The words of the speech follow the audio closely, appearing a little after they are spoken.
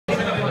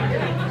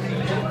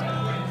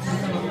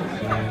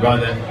Right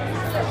then.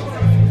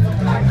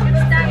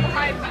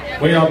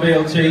 We are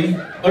BLT,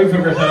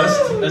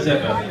 over-rehearsed as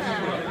ever.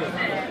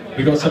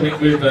 We've got something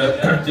we've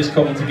just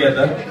cobbled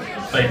together,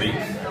 maybe.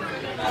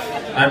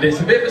 And it's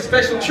a bit of a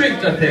special treat,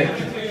 I think.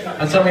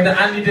 And something that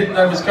Andy didn't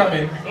know was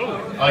coming.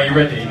 Are you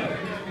ready?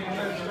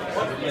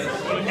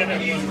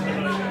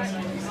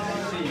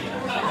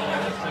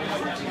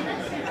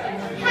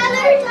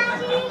 Hello,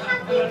 Daddy.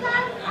 Happy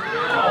birthday.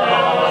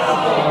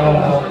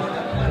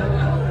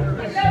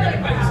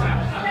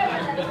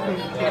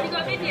 Have you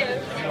got video?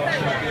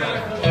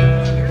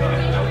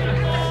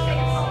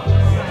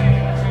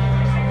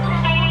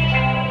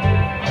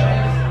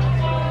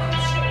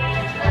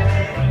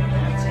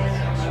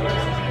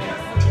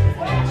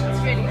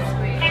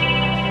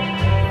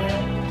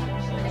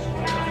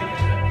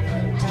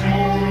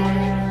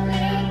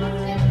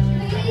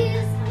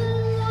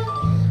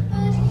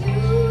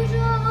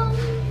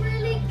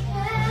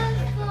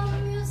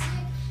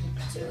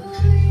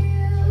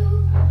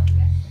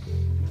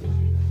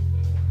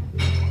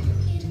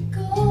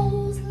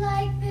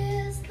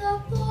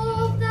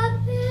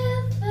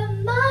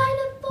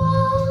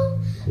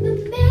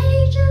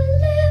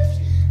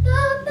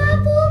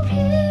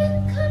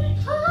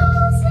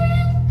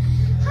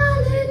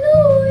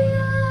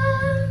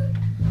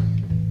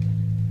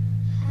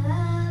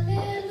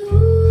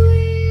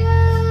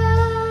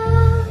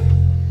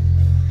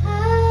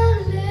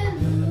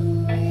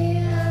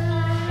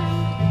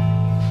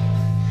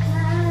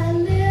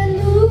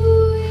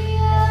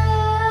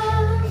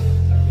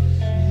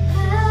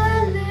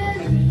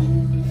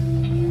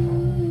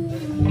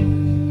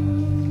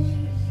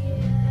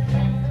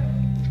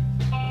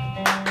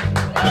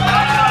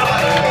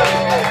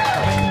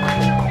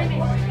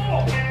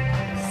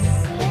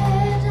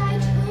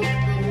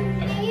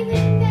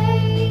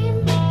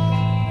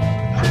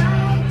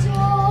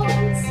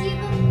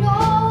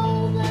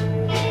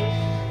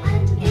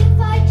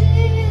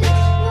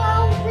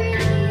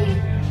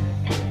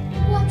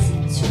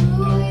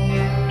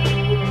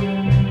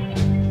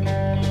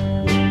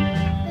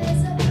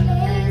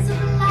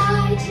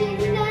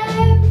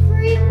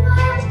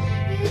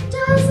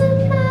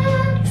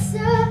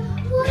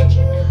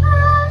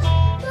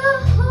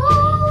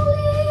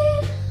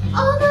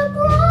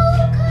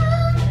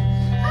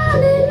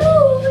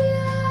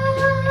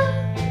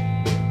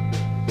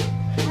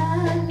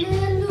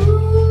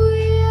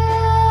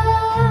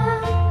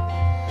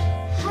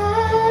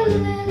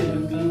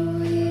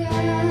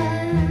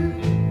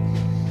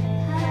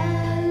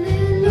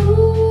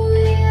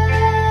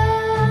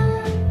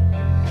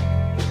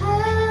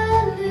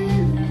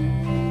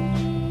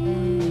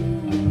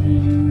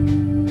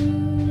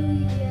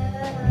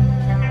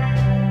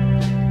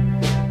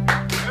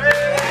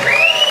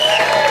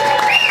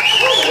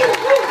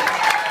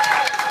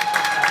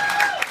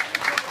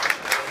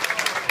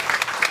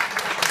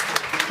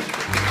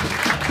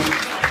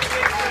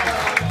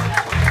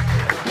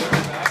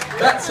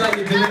 That's how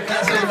you do it,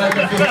 that's how you make a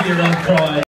 50-year-old cry.